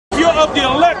of the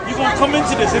elect, you're going to come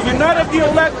into this. If you're not of the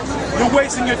elect, you're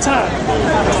wasting your time.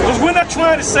 Because we're not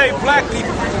trying to save black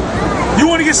people. You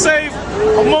want to get saved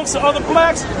amongst the other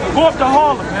blacks? Go up to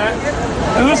Harlem, man,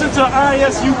 and listen to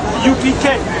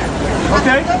ISUPK.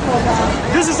 Okay?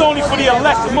 This is only for the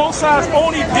elect. The Most High is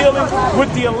only dealing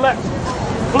with the elect.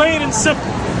 Plain and simple.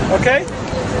 Okay?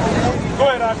 Go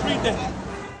ahead, I read that.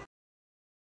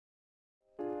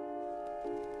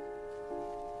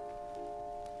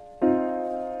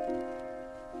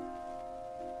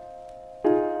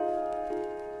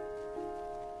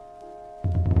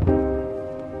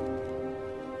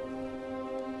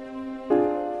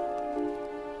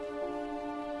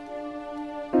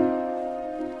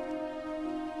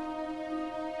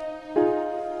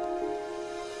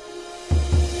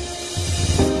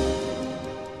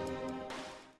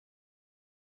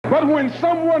 But when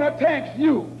someone attacks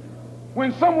you,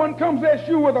 when someone comes at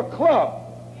you with a club,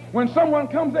 when someone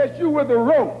comes at you with a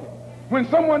rope, when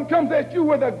someone comes at you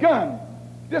with a gun,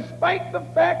 despite the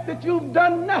fact that you've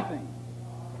done nothing,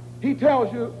 he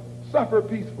tells you, suffer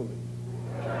peacefully.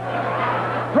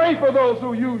 Pray for those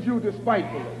who use you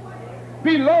despitefully.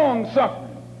 Be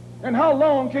long-suffering. And how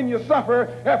long can you suffer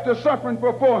after suffering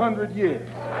for 400 years?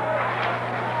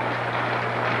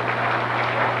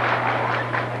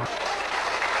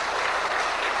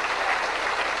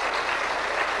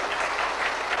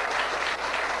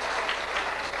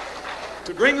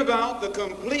 To bring about the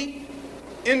complete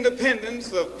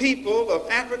independence of people of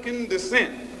African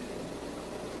descent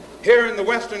here in the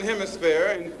Western Hemisphere,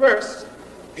 and first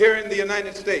here in the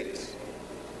United States,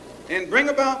 and bring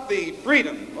about the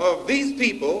freedom of these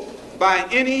people by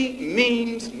any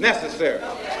means necessary.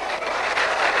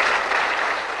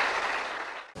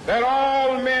 That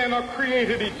all men are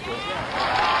created equal.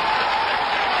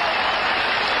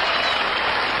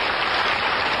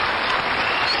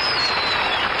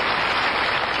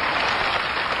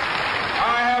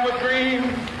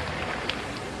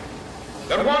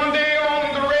 That one day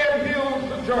on the red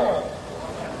hills of Georgia,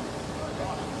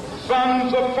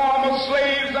 sons of former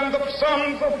slaves and the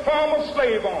sons of former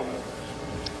slave owners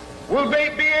will they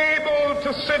be able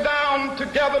to sit down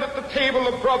together at the table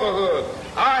of brotherhood.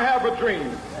 I have a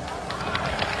dream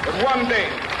that one day,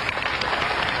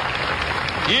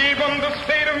 even the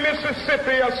state of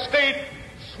Mississippi, a state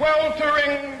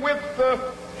sweltering with the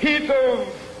heat of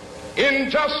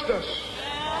injustice,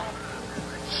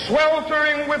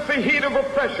 sweltering with the heat of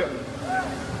oppression,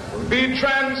 will be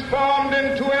transformed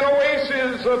into an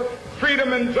oasis of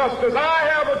freedom and justice. I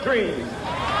have a dream.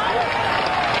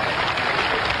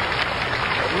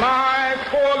 My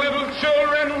 4 little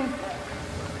children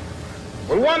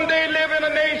will one day live in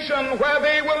a nation where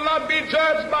they will not be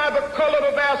judged by the color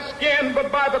of their skin,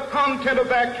 but by the content of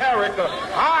their character.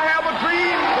 I have a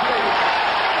dream today.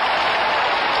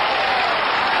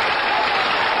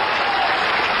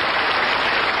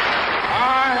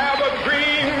 I have a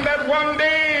dream that one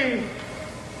day,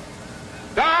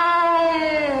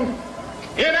 down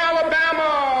in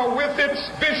Alabama, with its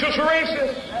vicious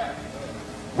racists,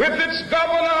 with its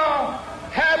governor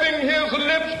having his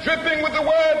lips dripping with the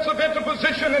words of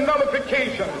interposition and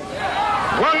nullification,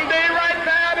 one day right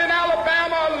there in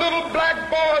Alabama, little black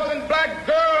boys and black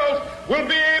girls will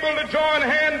be able to join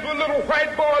hands with little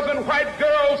white boys and white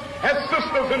girls as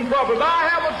sisters and brothers. I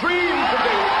have a dream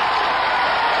today.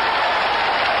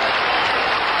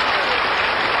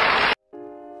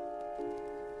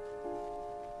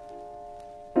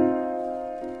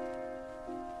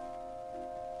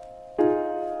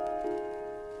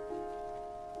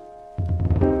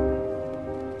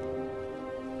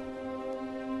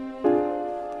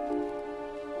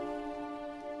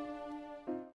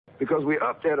 Because we're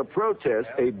up there to protest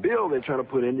a bill they're trying to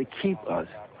put in to keep us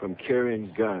from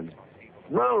carrying guns.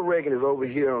 Ronald Reagan is over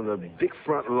here on the big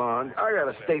front lawn. I got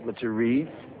a statement to read.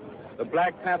 The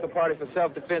Black Panther Party for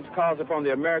Self-Defense calls upon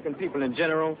the American people in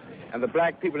general and the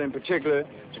black people in particular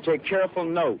to take careful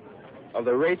note of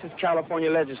the racist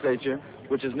California legislature,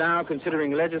 which is now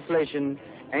considering legislation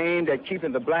aimed at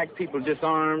keeping the black people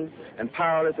disarmed and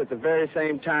powerless. At the very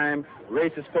same time,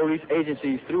 racist police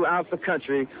agencies throughout the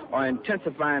country are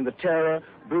intensifying the terror,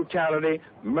 brutality,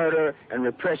 murder, and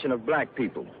repression of black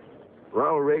people.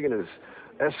 Ronald Reagan is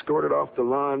escorted off the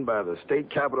lawn by the state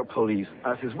capitol police.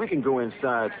 I says, we can go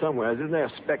inside somewhere. Isn't there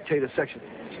a spectator section?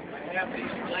 I have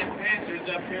these Black Panthers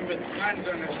up here with guns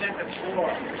on the second floor.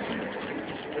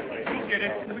 Get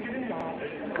it. Let me get in the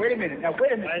office. Wait a minute. Now,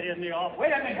 wait a minute. Right in the office.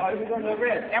 Wait a minute. Oh, he's under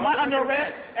arrest. Am I under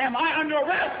arrest? Am I under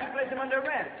arrest? Place him under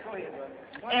arrest. Go ahead,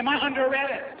 brother. Am I under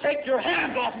arrest? Take your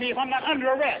hands off me if I'm not under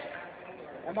arrest.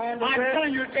 Am I under arrest? I'm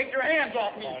telling you to take your hands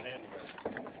off me.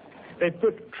 They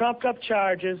put trumped-up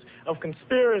charges of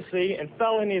conspiracy and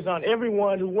felonies on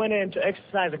everyone who went in to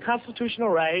exercise a constitutional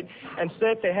right and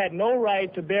said they had no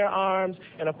right to bear arms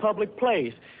in a public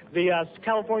place. The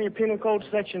California Penal Code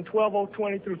Section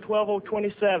 12020 through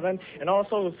 12027, and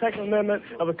also the Second Amendment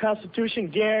of the Constitution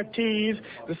guarantees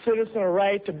the citizen a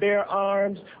right to bear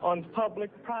arms on public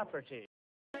property.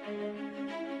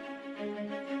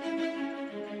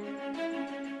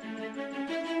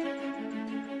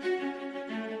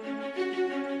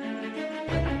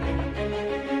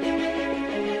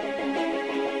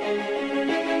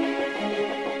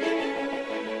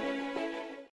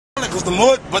 Because the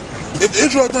Lord, but if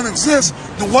Israel don't exist,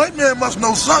 the white man must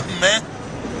know something, man.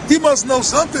 He must know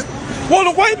something. Well,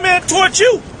 the white man taught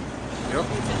you. Yep.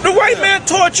 The white man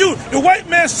taught you. The white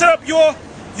man set up your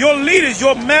leaders,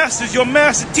 your masters, your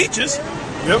master teachers.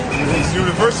 Yep. In his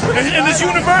universities. In his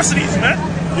universities, man.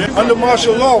 Yeah. Under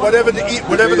martial law, whatever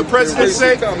the president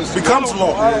say becomes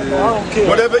law.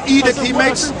 Whatever edict he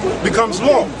makes becomes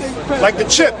law. Like the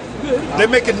chip. They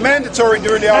make it mandatory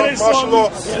during the hour of martial law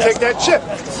to take that chip.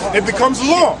 It becomes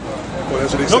law.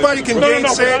 Nobody can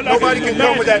gainsay it. Nobody can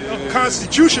come with that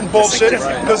Constitution bullshit,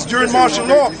 because during martial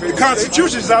law, the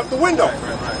Constitution is out the window.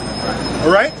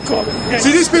 All right?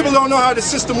 See, these people don't know how the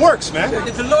system works, man.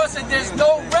 The Lord said there's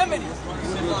no remedy,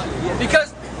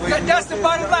 because that's the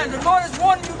bottom line. The Lord is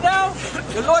warning you now.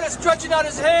 The Lord is stretching out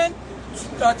his hand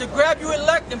to grab you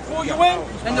elect and pull you in,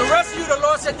 and the rest of you, the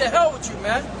Lord said, to hell with you,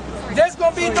 man. There's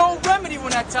going to be no remedy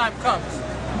when that time comes.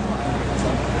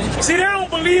 See, they don't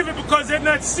believe it because they're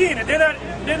not seeing it. They're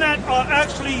not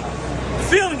actually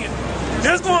feeling it.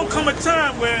 There's going to come a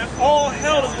time where all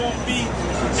hell is going to be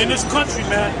in this country,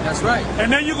 man. That's right.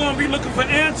 And then you're going to be looking for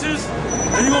answers,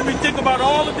 and you're going to be thinking about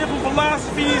all the different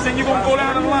philosophies, and you're going to go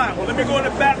down the line. Well, let me go in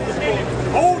the Baptist meeting.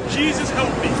 Oh, Jesus,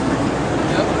 help me.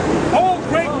 Yep. Oh,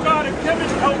 great God in heaven,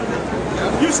 help me.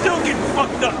 Yep. You still getting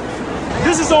fucked up.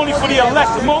 This is only for the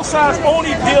elect. The Most High is only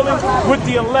dealing with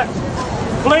the elect.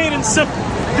 Plain and simple.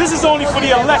 This is only for the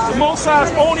elect. The Most High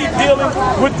is only dealing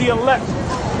with the elect.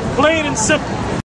 Plain and simple.